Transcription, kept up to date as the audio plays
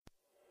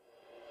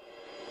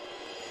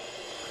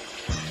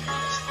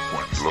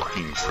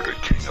Looking for the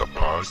king of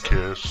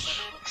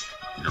podcasts?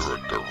 You're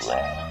at the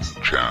wrong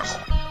channel.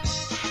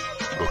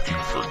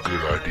 Looking for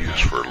good ideas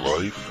for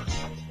life?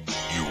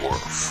 You are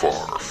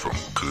far from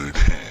good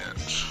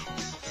hands.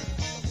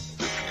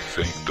 If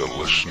you think the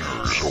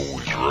listener is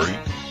always right,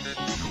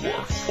 you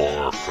are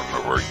far from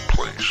the right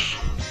place.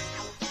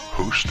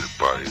 Hosted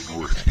by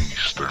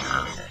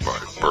Northeasterner by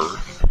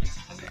birth,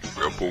 a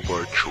rebel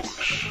by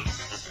choice.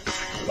 If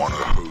you want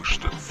a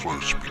host that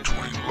floats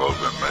between love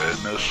and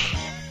madness,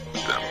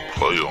 then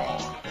play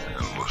on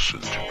and listen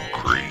to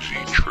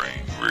Crazy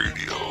Train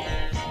Radio.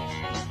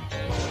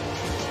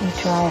 You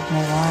drive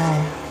me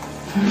wild.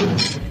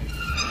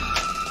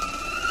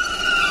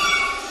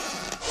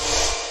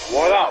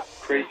 What up,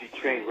 Crazy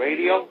Train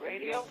Radio?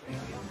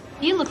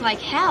 You look like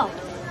hell.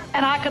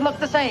 And I could look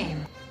the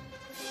same.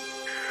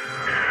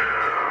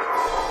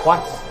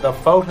 What's the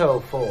photo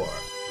for?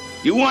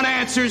 You want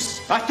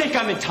answers? I think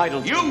I'm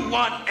entitled. You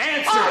want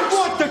answers? I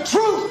want the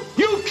truth!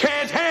 You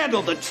can't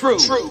handle the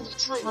truth!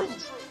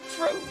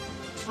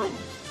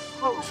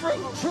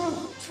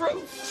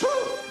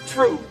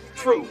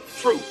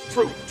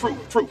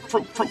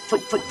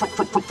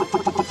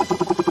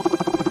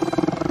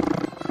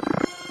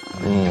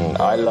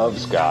 I love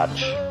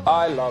scotch.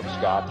 I love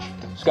scotch.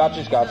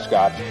 Scotchy, scotch,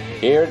 scotch.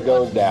 Here it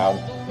goes down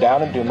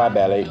into my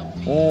belly.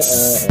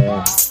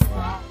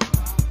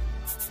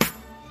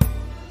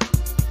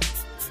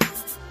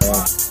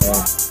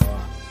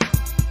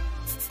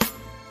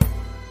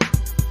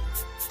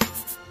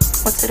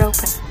 What's it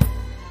open?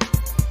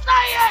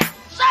 Say it!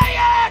 Say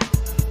it!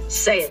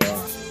 Say it.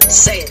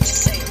 Say it.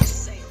 Say it.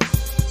 Say it.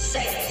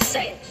 Say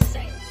it.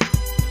 Say it.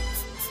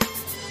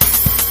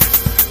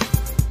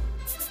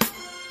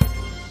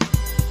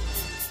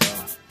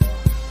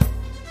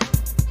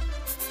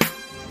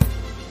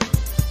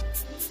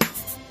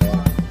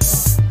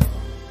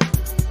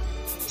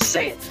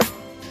 Say it.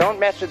 Don't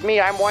mess with me,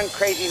 I'm one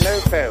crazy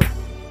moo-foo.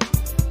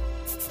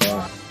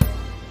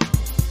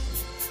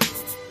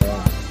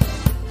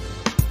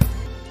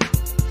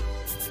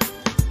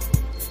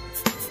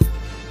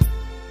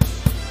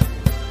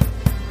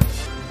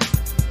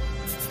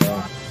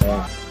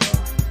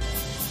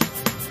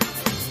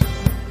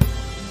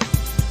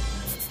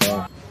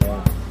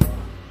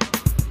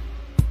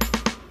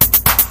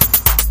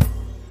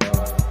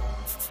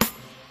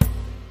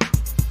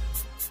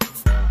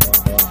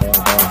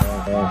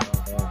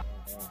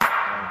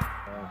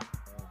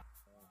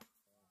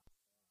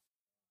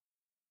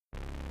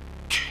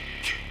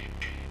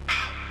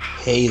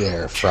 Hey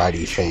there,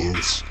 Friday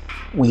fans.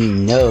 We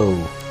know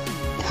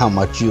how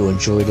much you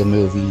enjoy the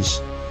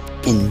movies.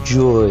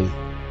 Enjoy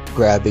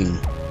grabbing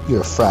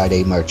your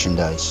Friday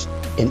merchandise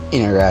and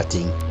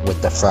interacting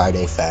with the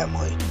Friday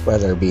family,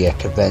 whether it be at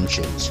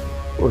conventions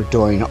or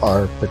during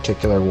our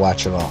particular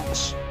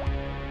watch-alongs.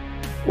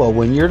 Well,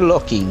 when you're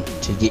looking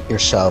to get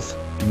yourself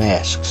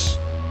masks,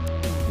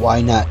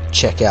 why not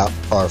check out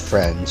our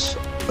friends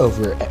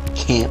over at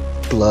Camp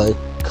Blood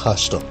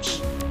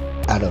Customs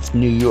out of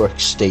New York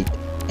State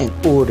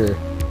and order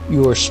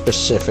your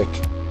specific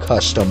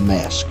custom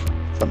mask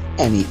from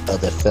any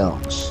of the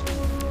films.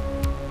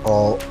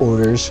 All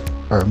orders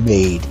are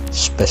made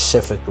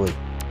specifically.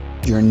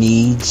 Your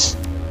needs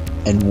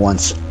and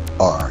wants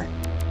are.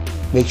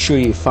 Make sure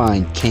you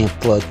find Camp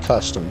Blood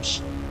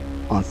Customs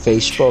on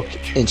Facebook,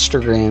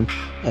 Instagram,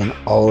 and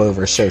all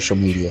over social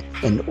media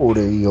and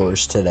order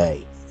yours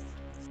today.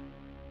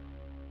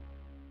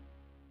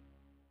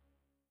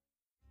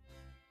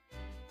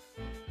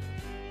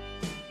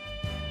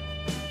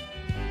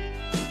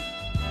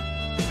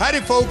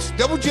 Howdy, folks.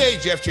 Double J,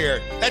 Jeff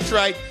Jarrett. That's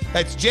right.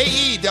 That's Jeff,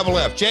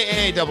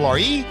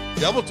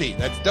 J-A-R-R-E-T-T.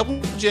 That's Double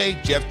J,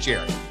 Jeff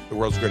Jarrett. The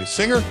world's greatest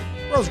singer,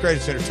 world's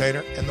greatest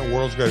entertainer, and the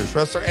world's greatest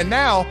wrestler, and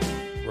now,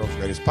 the world's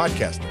greatest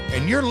podcaster.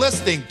 And you're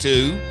listening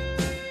to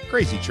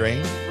Crazy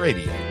Train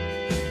Radio.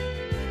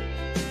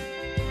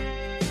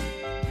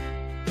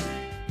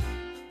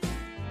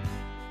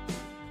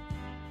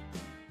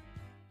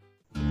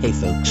 Hey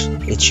folks,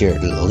 it's your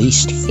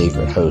least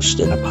favorite host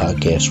in the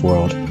podcast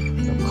world,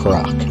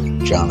 Croc,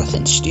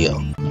 Jonathan Steele.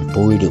 And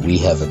boy, do we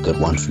have a good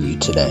one for you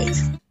today.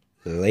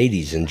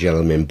 Ladies and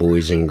gentlemen,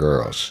 boys and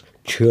girls,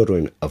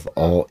 children of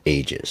all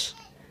ages,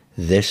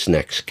 this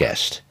next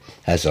guest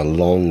has a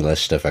long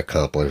list of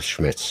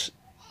accomplishments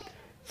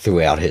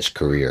throughout his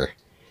career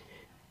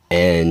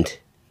and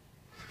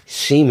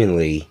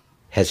seemingly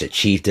has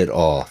achieved it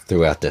all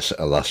throughout this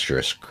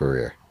illustrious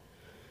career.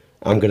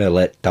 I'm going to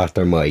let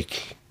Dr.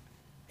 Mike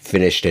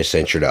finish this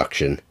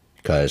introduction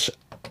because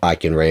I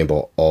can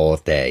ramble all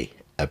day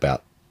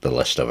about the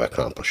list of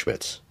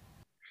accomplishments.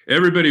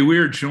 Everybody, we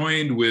are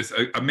joined with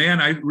a man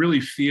I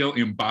really feel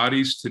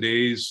embodies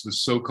today's the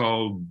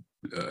so-called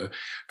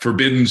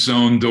forbidden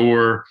zone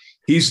door.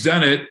 He's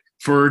done it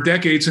for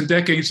decades and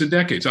decades and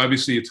decades.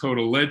 Obviously a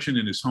total legend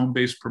in his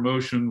home-based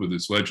promotion with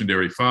his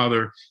legendary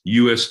father,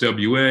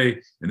 USWA,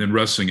 and then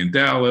wrestling in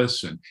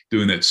Dallas and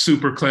doing that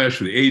super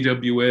clash with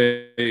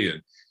AWA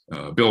and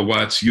Bill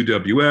Watts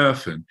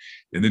UWF, and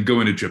then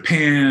going to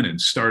Japan and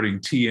starting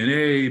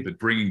TNA, but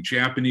bringing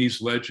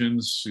Japanese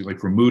legends like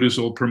from Muda's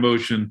old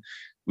promotion,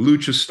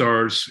 Lucha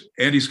Stars.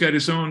 And he's got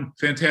his own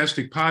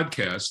fantastic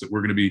podcast that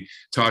we're going to be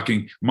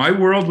talking. My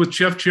World with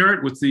Jeff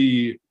Jarrett, with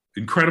the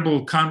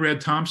incredible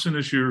Conrad Thompson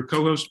as your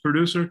co-host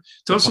producer.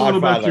 Tell us a little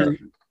about your...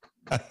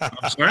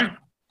 I'm sorry?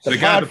 The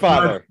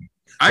Podfather.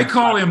 I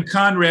call him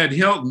Conrad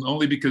Hilton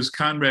only because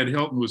Conrad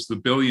Hilton was the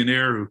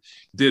billionaire who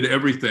did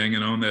everything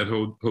and owned that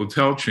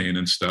hotel chain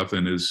and stuff,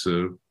 and is,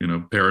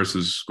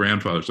 Paris's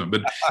grandfather or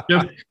something. But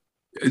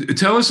Jeff,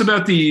 tell us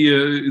about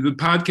the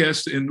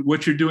podcast and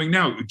what you're doing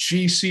now.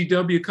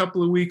 GCW, a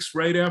couple of weeks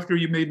right after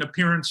you made an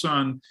appearance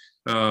on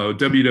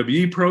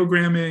WWE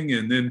programming,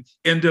 and then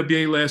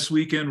NWA last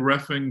weekend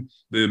reffing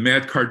the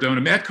Matt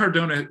Cardona. Matt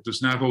Cardona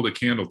does not hold a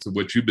candle to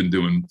what you've been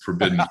doing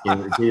Forbidden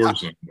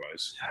Doors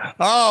wise.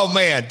 Oh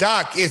man,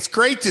 Doc, it's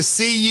great to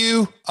see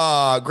you.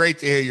 Great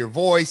to hear your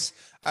voice.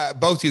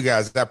 Both you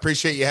guys, I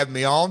appreciate you having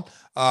me on.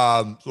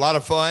 A lot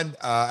of fun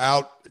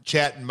out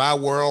chatting My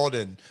World,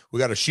 and we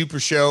got a super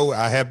show.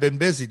 I have been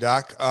busy,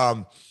 Doc.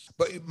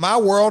 But My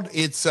World,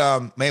 it's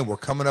we're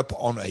coming up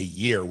on a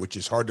year, which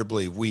is hard to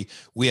believe. We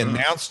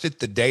announced it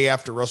the day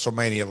after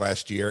WrestleMania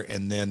last year,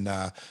 and then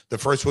the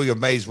first week of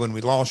May is when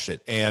we launched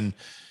it. And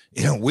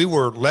we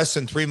were less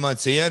than 3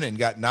 months in and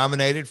got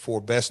nominated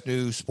for Best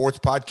New Sports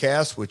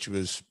Podcast, which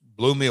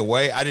blew me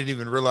away. I didn't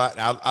even realize.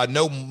 I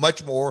know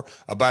much more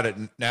about it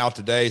now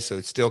today, so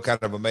it still kind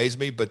of amazed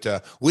me. But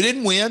we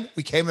didn't win.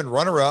 We came in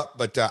runner-up,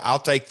 but I'll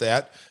take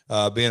that,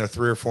 being a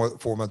 3 or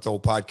 4 month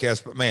old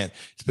podcast. But man,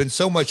 it's been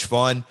so much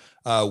fun.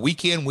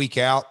 Week in, week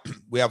out,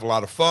 we have a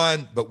lot of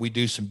fun, but we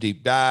do some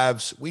deep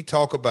dives. We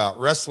talk about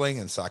wrestling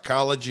and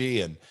psychology.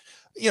 And,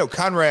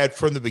 Conrad,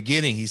 from the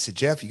beginning, he said,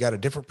 Jeff, you got a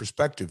different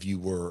perspective. You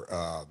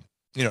were,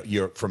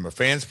 you're from a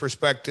fan's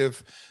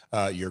perspective,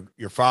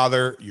 your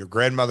father, your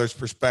grandmother's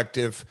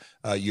perspective,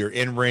 you're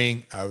in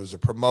ring. I was a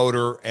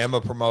promoter, am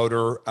a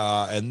promoter,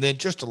 and then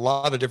just a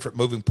lot of different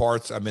moving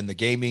parts. I'm in the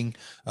gaming,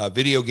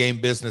 video game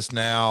business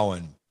now,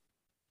 and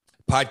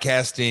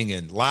podcasting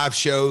and live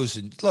shows.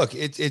 And look,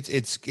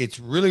 it's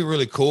really,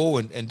 really cool.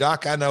 And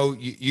Doc, I know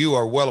you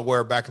are well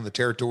aware back in the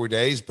territory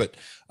days, but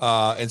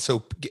and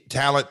so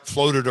talent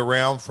floated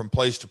around from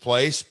place to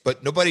place,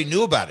 but nobody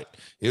knew about it.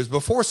 It was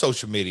before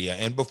social media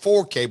and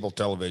before cable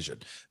television.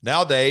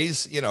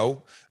 Nowadays,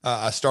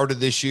 I started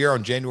this year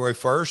on January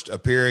 1st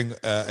appearing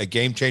at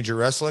Game Changer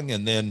Wrestling,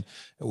 and then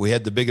we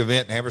had the big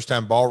event in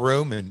Hammerstein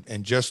Ballroom,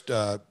 and just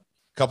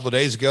couple of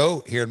days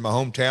ago here in my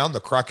hometown, the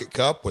Crockett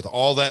Cup, with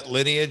all that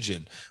lineage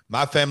and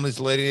my family's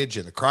lineage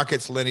and the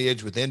Crockett's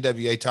lineage with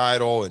NWA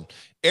title and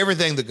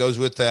everything that goes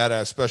with that,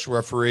 a special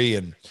referee.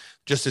 And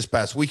just this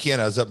past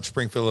weekend, I was up in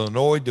Springfield,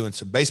 Illinois, doing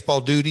some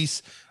baseball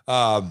duties,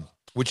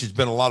 which has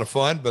been a lot of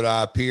fun, but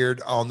I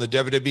appeared on the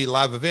WWE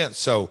live event.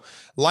 So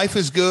life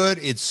is good.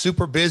 It's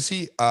super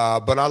busy,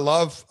 but I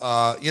love,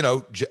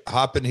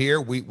 hopping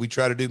here. We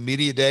try to do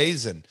media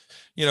days, and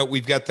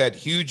we've got that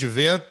huge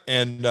event,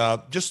 and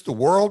just the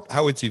world,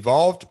 how it's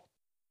evolved.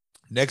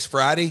 Next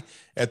Friday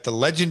at the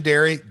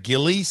legendary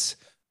Gillies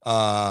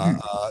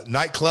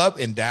nightclub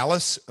in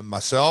Dallas,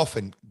 myself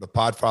and the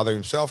Podfather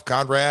himself,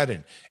 Conrad,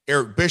 and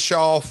Eric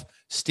Bischoff,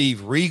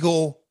 Steve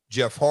Regal,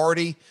 Jeff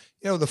Hardy.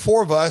 The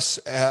four of us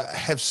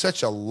have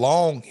such a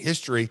long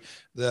history.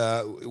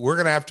 We're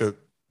going to have to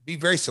be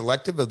very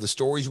selective of the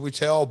stories we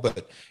tell,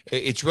 but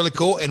it's really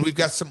cool. And we've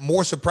got some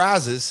more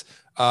surprises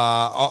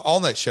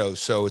on that show.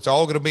 So it's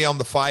all going to be on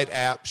the Fight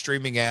app,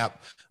 streaming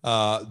app,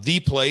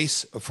 the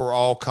place for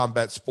all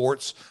combat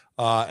sports.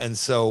 And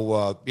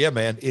so,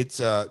 man, it's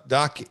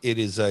Doc, it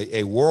is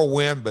a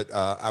whirlwind, but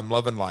I'm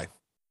loving life.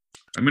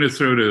 I'm going to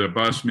throw to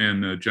boss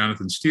man,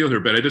 Jonathan Steele here,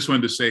 but I just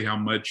wanted to say how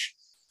much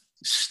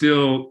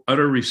still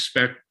utter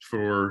respect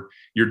for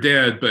your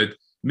dad, but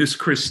Miss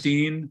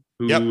Christine,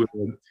 who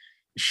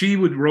she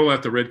would roll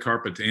out the red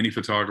carpet to any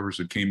photographers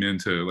that came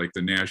into like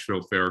the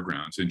Nashville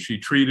Fairgrounds, and she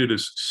treated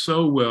us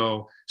so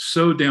well,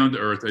 so down to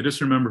earth. I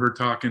just remember her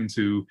talking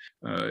to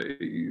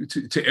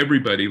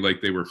everybody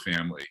like they were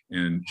family,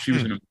 and she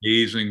was an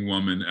amazing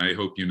woman. I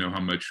hope you know how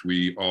much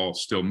we all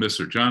still miss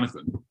her.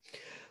 Jonathan.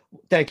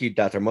 Thank you,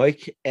 Dr.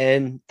 Mike,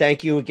 and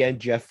thank you again,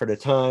 Jeff, for the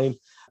time.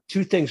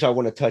 Two things I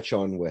want to touch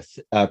on with,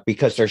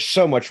 because there's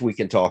so much we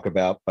can talk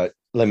about, but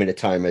limited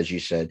time, as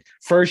you said.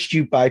 First,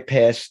 you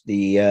bypassed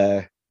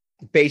the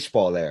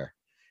baseball there.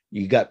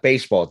 You got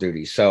baseball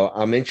duties. So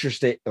I'm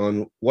interested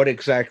on what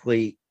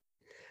exactly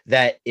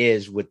that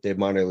is with the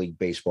minor league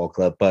baseball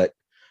club. But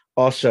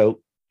also,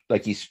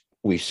 like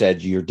we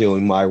said, you're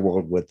doing My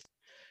World with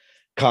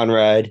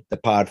Conrad, the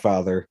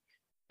Podfather.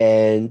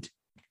 And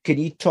can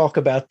you talk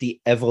about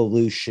the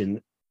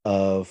evolution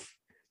of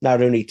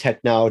not only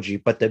technology,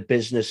 but the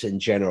business in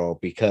general?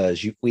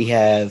 Because we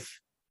have,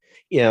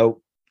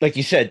 like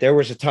you said, there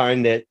was a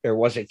time that there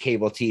wasn't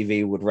cable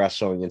TV with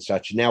wrestling and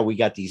such. Now we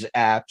got these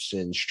apps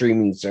and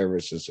streaming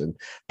services and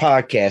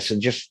podcasts,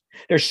 and just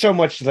there's so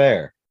much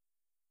there.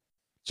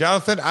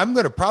 Jonathan, I'm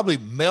going to probably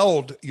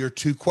meld your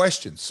two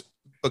questions,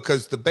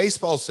 because the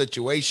baseball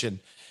situation,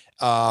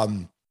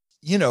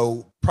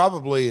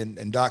 probably,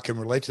 and Doc can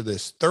relate to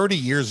this, 30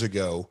 years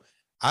ago,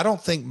 I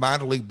don't think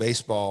minor league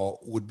baseball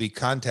would be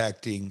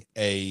contacting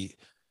a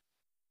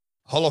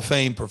Hall of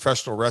Fame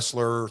professional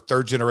wrestler,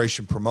 third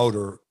generation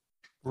promoter,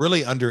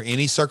 really under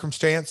any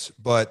circumstance.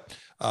 But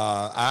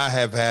I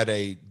have had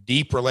a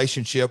deep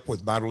relationship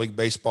with minor league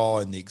baseball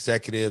and the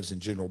executives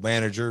and general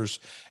managers,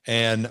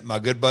 and my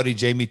good buddy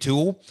Jamie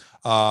Toole,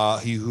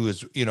 who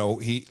is,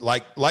 he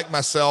like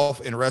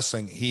myself in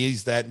wrestling,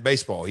 he's that in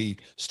baseball. He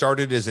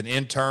started as an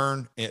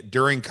intern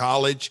during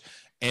college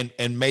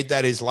and made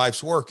that his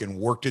life's work and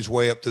worked his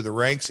way up through the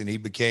ranks, and he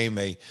became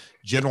a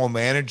general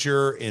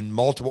manager in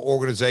multiple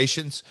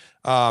organizations.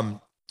 And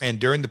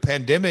during the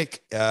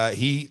pandemic,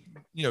 he,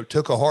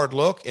 took a hard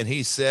look, and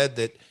he said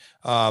that,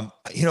 I'm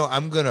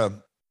going to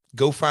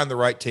go find the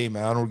right team.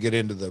 And I don't get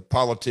into the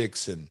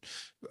politics and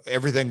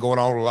everything going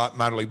on with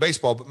minor league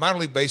baseball, but minor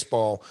league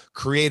baseball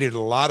created a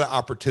lot of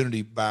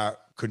opportunity by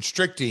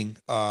constricting.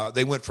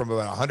 They went from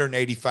about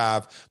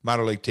 185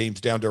 minor league teams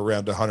down to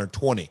around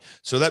 120.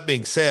 So that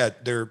being said,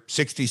 there are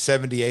 60,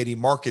 70, 80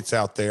 markets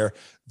out there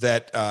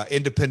that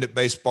independent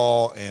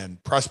baseball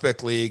and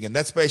prospect league, and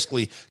that's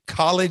basically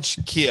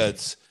college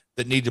kids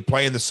that need to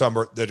play in the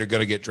summer that are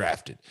going to get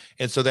drafted.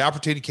 And so the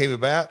opportunity came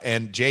about,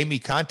 and Jamie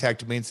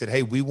contacted me and said,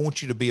 "Hey, we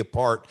want you to be a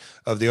part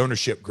of the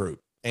ownership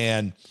group."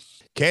 And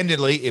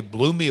candidly, it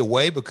blew me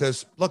away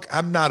because, look,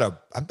 I'm not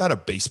a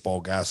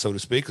baseball guy, so to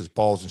speak, as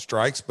balls and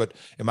strikes, but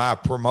am I a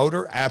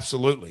promoter?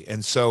 Absolutely.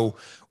 And so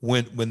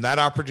when that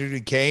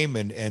opportunity came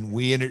and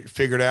we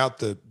figured out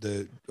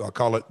the I'll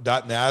call it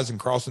dotting the I's and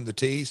crossing the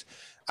T's,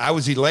 I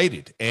was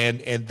elated. And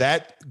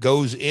that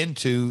goes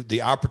into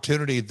the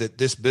opportunity that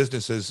this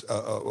business has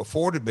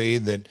afforded me.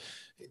 And then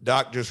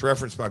Doc just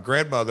referenced my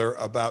grandmother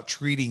about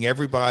treating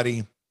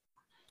everybody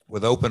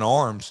with open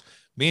arms.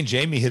 Me and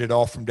Jamie hit it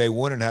off from day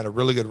one and had a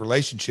really good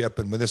relationship.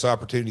 And when this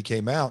opportunity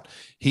came out,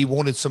 he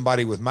wanted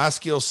somebody with my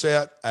skill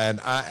set. And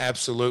I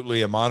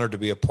absolutely am honored to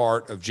be a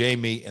part of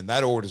Jamie and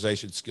that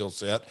organization's skill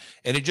set.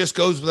 And it just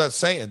goes without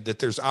saying that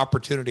there's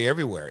opportunity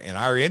everywhere in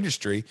our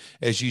industry.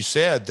 As you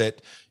said,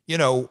 that,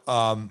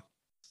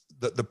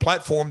 the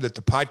platform that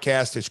the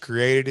podcast has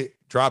created, it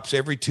drops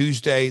every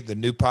Tuesday, the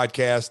new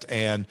podcast.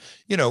 And,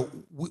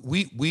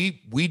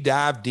 we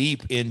dive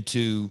deep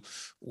into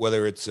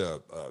whether it's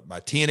my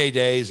TNA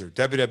days or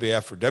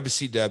WWF or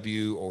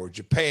WCW or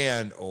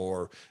Japan,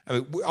 or,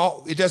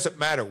 it doesn't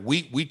matter.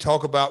 We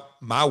talk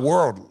about my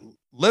world,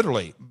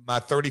 literally my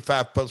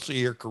 35 plus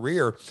year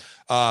career.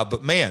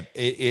 But man,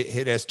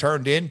 it has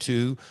turned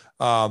into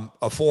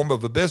a form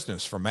of a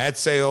business, from ad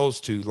sales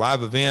to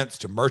live events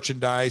to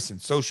merchandise and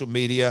social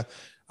media.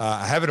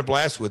 Having a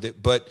blast with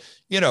it. But,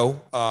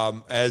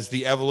 as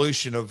the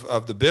evolution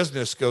of the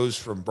business goes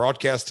from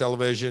broadcast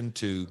television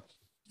to,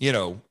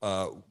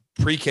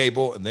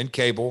 pre-cable and then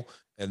cable,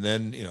 and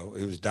then,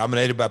 it was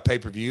dominated by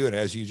pay-per-view. And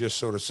as you just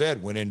sort of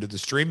said, went into the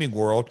streaming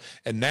world.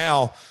 And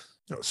now,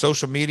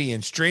 social media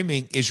and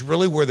streaming is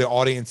really where the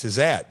audience is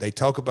at. They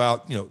talk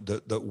about,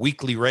 the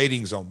weekly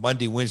ratings on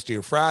Monday, Wednesday,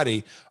 or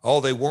Friday.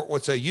 Oh, they weren't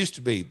what they used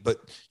to be. But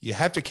you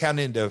have to count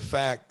into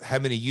fact how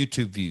many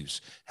YouTube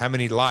views, how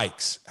many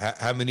likes,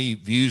 how many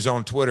views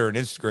on Twitter and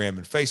Instagram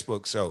and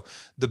Facebook. So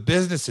the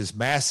business is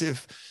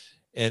massive.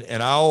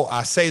 And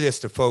I say this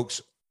to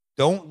folks,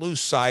 don't lose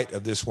sight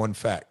of this one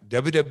fact.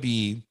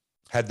 WWE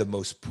had the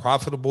most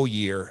profitable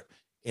year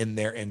in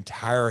their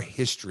entire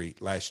history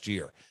last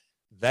year.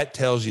 That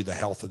tells you the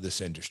health of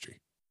this industry.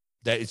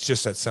 That it's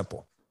just that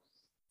simple.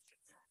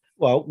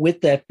 Well,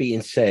 with that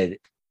being said,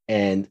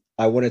 and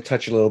I want to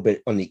touch a little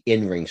bit on the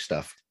in-ring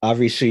stuff.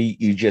 Obviously,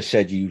 you just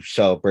said you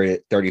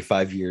celebrated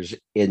 35 years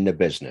in the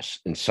business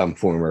in some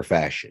form or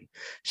fashion.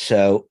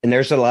 So, and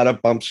there's a lot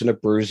of bumps and the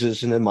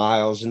bruises and the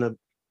miles and the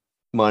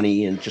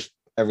money and just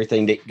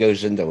everything that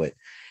goes into it.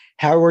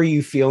 How are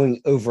you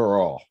feeling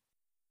overall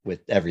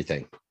with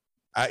everything?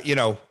 I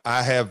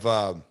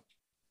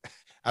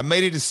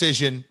made a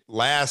decision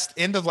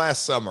end of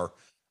last summer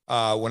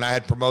when I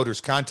had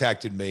promoters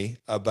contacted me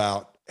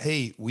about,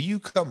 "Hey, will you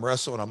come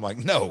wrestle?" And I'm like,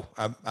 "No,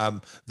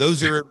 those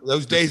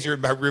days are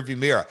in my rearview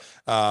mirror."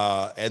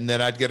 And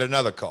then I'd get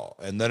another call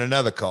and then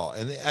another call.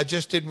 And I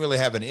just didn't really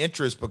have an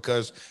interest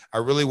because I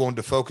really wanted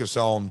to focus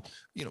on,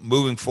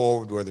 moving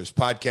forward, whether it's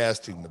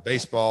podcasting, the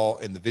baseball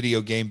and the video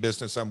game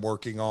business I'm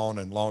working on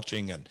and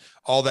launching and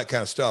all that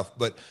kind of stuff.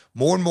 But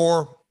more and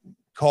more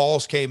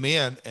calls came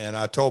in, and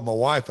I told my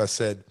wife, I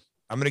said,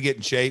 "I'm going to get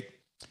in shape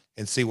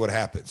and see what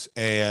happens."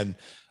 And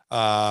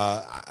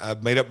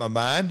I've made up my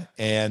mind,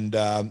 and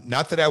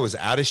not that I was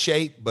out of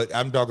shape, but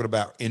I'm talking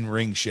about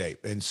in-ring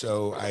shape. And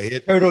so I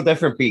hit total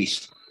different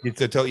beast.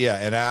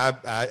 And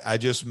I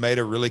just made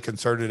a really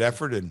concerted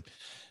effort and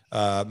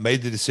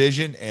made the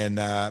decision, and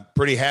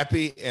pretty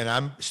happy. And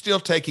I'm still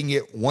taking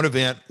it one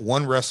event,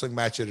 one wrestling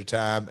match at a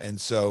time. And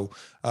so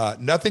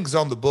nothing's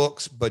on the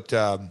books, but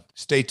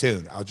stay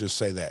tuned. I'll just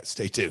say that.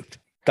 Stay tuned.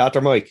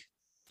 Dr. Mike.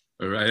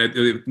 All right.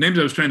 The names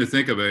I was trying to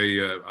think of,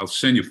 I'll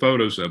send you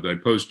photos of that I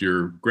post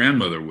your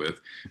grandmother with.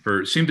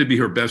 Seemed to be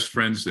her best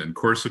friends then,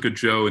 Corsica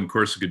Joe and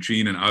Corsica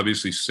Jean, and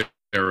obviously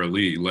Sarah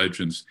Lee,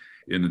 legends.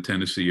 in the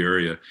Tennessee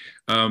area.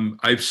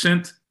 I've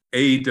sent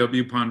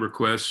AEW upon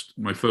request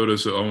my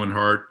photos of Owen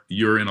Hart.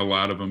 You're in a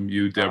lot of them,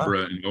 you,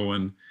 Deborah, and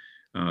Owen,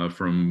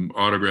 from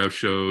autograph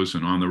shows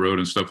and on the road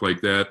and stuff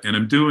like that. And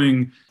I'm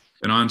doing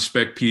an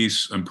on-spec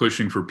piece. I'm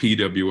pushing for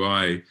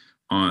PWI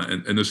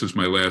on, and this is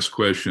my last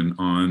question,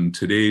 on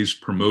today's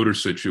promoter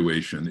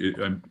situation.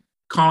 I'm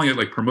calling it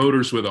like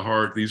promoters with a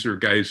heart. These are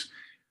guys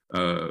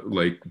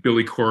like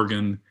Billy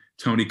Corgan,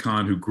 Tony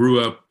Khan, who grew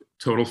up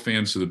total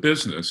fans of the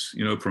business,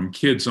 you know, from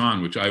kids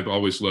on, which I've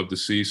always loved to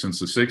see since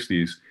the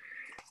 60s.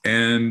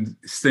 And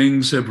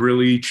things have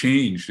really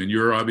changed. And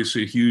you're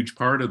obviously a huge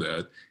part of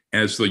that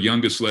as the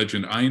youngest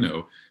legend I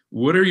know.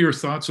 What are your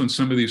thoughts on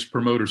some of these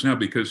promoters now?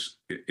 Because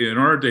in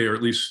our day, or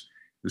at least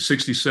the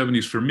 60s,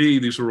 70s, for me,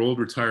 these were old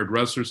retired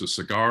wrestlers, a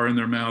cigar in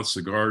their mouth,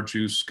 cigar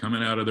juice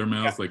coming out of their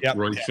mouth,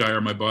 Roy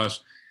Shire, my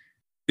boss.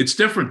 It's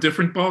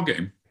different ball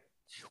game.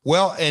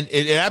 Well, and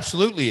it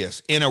absolutely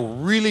is, in a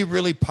really,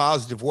 really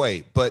positive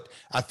way. But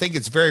I think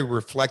it's very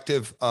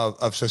reflective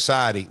of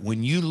society.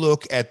 When you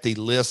look at the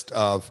list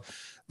of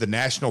the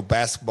National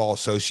Basketball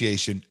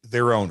Association,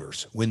 their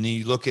owners, when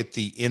you look at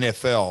the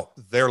NFL,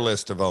 their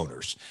list of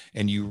owners,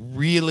 and you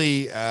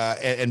really,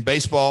 and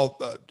baseball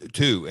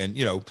too, and,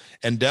 you know,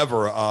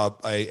 Endeavor, a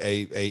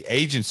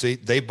agency,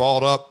 they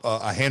bought up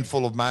a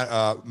handful of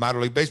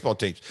minor league baseball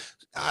teams.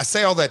 I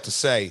say all that to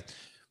say,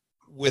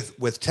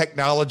 with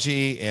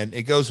technology, and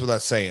it goes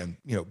without saying,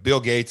 you know, Bill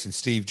Gates and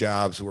Steve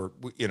Jobs were,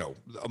 you know,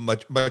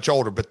 much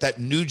older, but that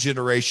new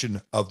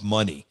generation of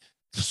money,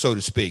 so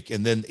to speak,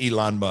 and then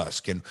Elon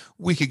Musk, and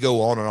we could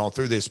go on and on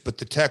through this, but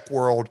the tech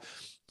world,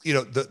 you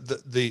know,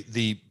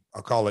 the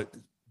I'll call it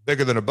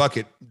bigger than a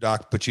bucket,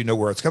 Doc, but you know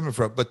where it's coming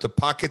from, but the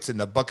pockets and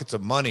the buckets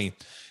of money,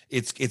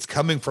 it's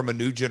coming from a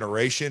new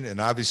generation, and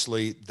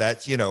obviously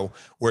that's, you know,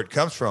 where it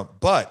comes from.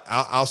 But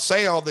I'll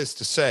say all this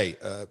to say,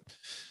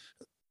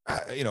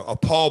 you know, a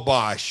Paul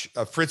Bosch,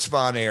 a Fritz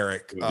von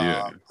Erich,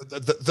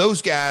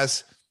 those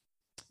guys,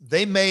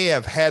 they may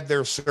have had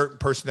their certain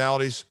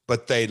personalities,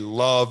 but they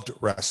loved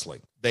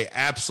wrestling. They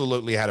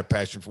absolutely had a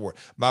passion for it.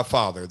 My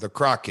father, the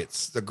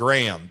Crockett's, the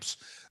Grahams,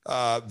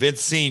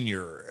 Vince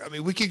Sr. I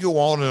mean, we could go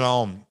on and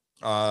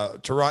on.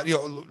 Toronto, you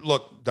know,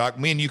 look, Doc,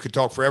 me and you could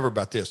talk forever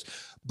about this,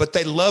 but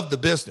they loved the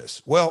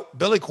business. Well,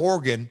 Billy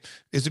Corgan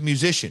is a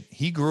musician.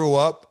 He grew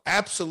up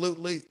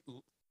absolutely.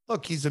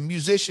 Look, he's a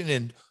musician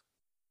and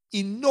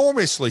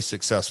enormously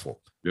successsul,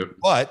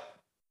 but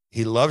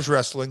he loves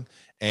wrestling,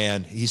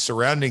 and he's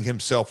surrounding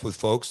himself with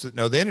folks that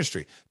know the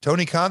industry.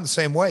 Tony Khan, the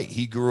same way.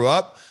 He grew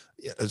up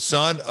a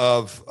son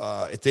of,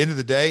 at the end of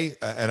the day,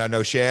 and I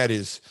know Shad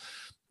is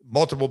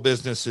multiple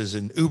businesses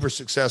and uber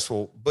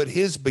successful, but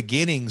his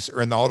beginnings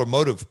are in the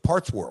automotive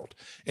parts world.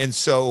 And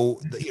so,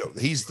 you know,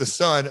 he's the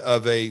son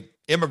of a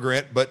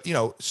immigrant, but, you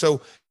know,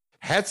 so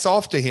hats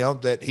off to him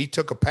that he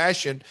took a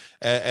passion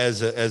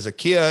as a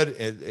kid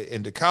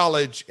into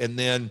college, and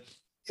then,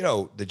 you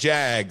know, the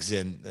Jags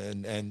and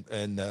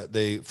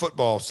the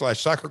football /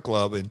 soccer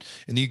club in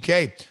the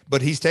UK,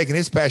 but he's taken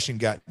his passion,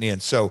 gotten in.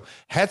 So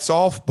hats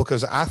off,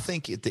 because I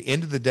think at the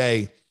end of the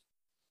day,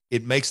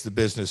 it makes the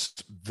business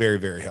very,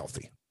 very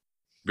healthy.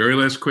 Very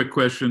last quick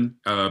question.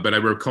 But I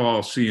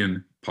recall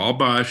seeing Paul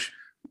Bosch,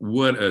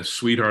 what a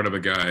sweetheart of a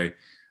guy.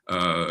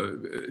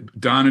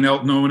 Don and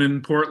Elton Owen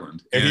in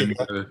Portland, and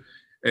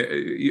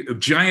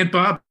Giant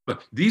Bob.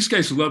 These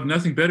guys love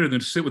nothing better than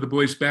to sit with the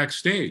boys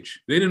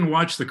backstage. They didn't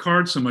watch the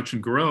card so much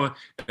in Gorilla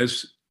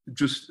as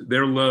just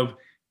their love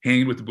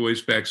hanging with the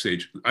boys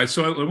backstage. I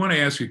want to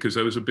ask you, because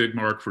I was a big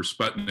mark for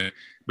Sputnik,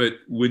 but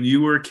when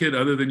you were a kid,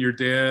 other than your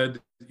dad,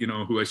 you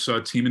know, who I saw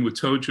teaming with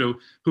Tojo,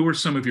 who were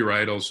some of your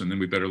idols? And then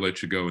we better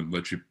let you go and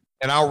let you.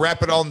 And I'll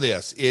wrap it on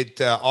this.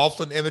 It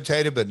often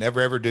imitated, but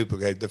never, ever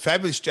duplicated. The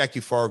fabulous Jackie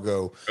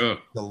Fargo,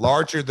 the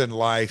larger than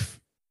life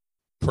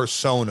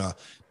persona,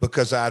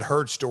 because I'd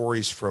heard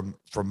stories from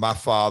my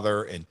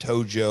father and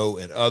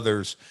Tojo and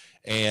others.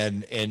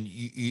 And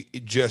you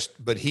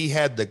just, but he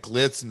had the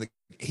glitz and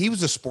he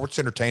was a sports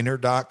entertainer,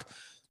 Doc,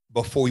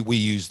 before we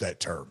used that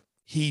term.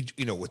 He,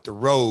 you know, with the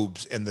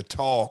robes and the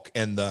talk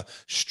and the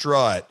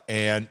strut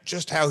and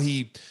just how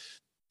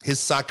his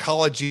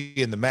psychology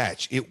in the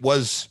match, it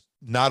was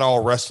not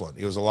all wrestling.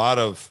 It was a lot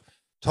of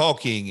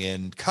talking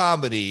and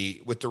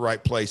comedy with the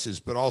right places,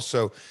 but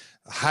also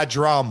high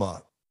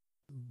drama.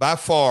 By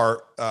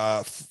far,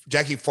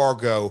 Jackie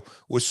Fargo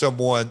was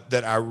someone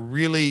that I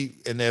really,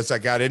 and as I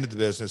got into the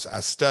business, I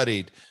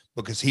studied,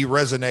 because he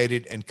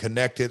resonated and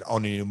connected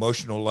on an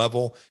emotional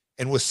level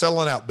and was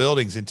selling out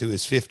buildings into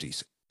his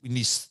 50s. When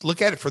you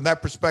look at it from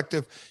that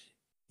perspective,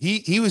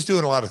 he was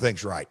doing a lot of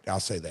things right. I'll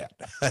say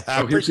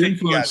that. His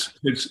influence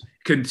has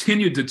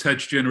continued to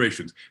touch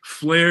generations.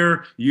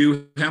 Flair,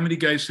 how many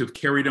guys have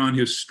carried on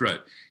his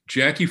strut?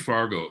 Jackie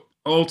Fargo,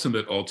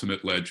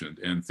 ultimate legend.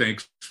 And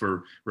thanks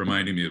for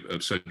reminding me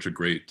of such a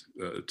great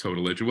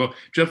total legend. Well,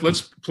 Jeff,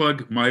 let's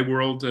plug My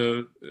World.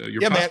 Man,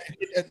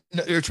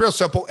 it's real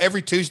simple.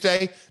 Every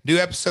Tuesday, new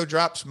episode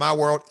drops, My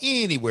World,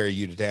 anywhere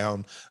you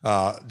download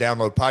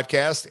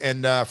podcast.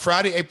 And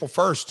Friday, April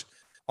 1st,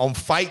 on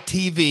Fight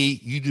TV.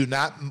 You do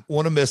not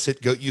want to miss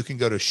it. You can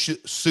go to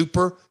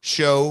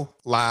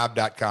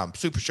supershowlive.com.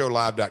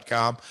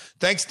 Supershowlive.com.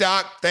 Thanks,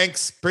 Doc.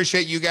 Thanks.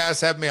 Appreciate you guys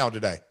having me on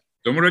today.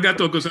 Domo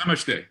arigato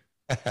gozaimasu.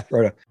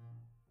 Right.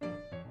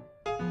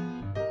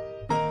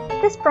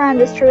 This brand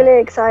is truly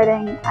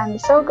exciting, and I'm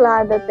so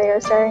glad that they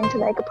are starting to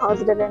make a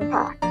positive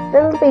impact.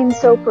 Little Bean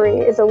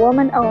Soapery is a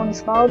woman-owned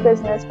small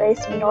business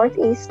based in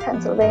Northeast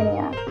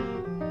Pennsylvania.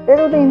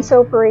 Little Bean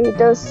Soapery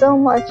does so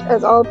much,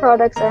 as all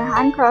products are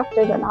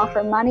handcrafted and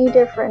offer many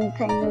different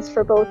things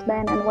for both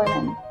men and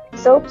women.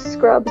 Soaps,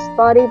 scrubs,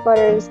 body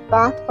butters,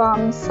 bath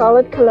bombs,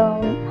 solid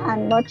cologne,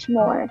 and much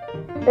more.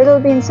 Little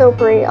Bean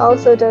Soapery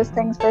also does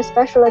things for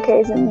special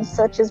occasions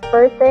such as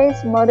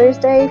birthdays, Mother's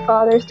Day,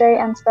 Father's Day,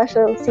 and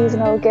special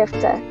seasonal gift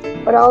sets.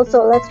 But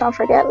also, let's not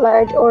forget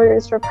large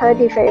orders for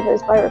party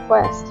favors by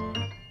request.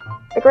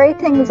 The great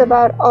things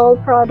about all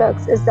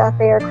products is that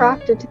they are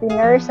crafted to be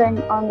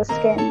nourishing on the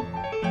skin.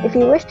 If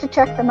you wish to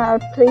check them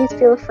out, please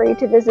feel free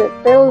to visit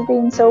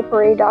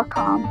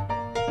littlebeansoapery.com.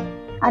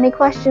 Any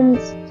questions,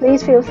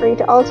 please feel free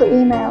to also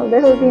email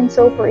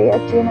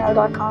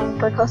littlebeansoapery@gmail.com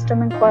for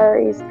custom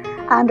inquiries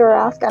and or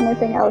ask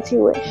anything else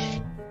you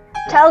wish.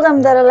 Tell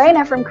them that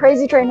Elena from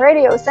Crazy Train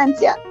Radio sent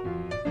ya.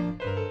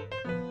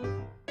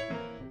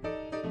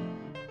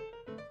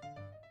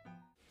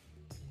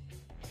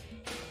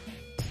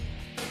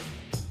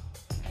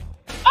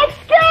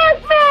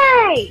 Excuse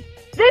me!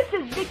 This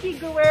is Vicky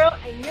Guerrero,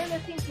 and you're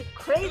listening to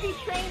Crazy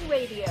Train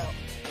Radio.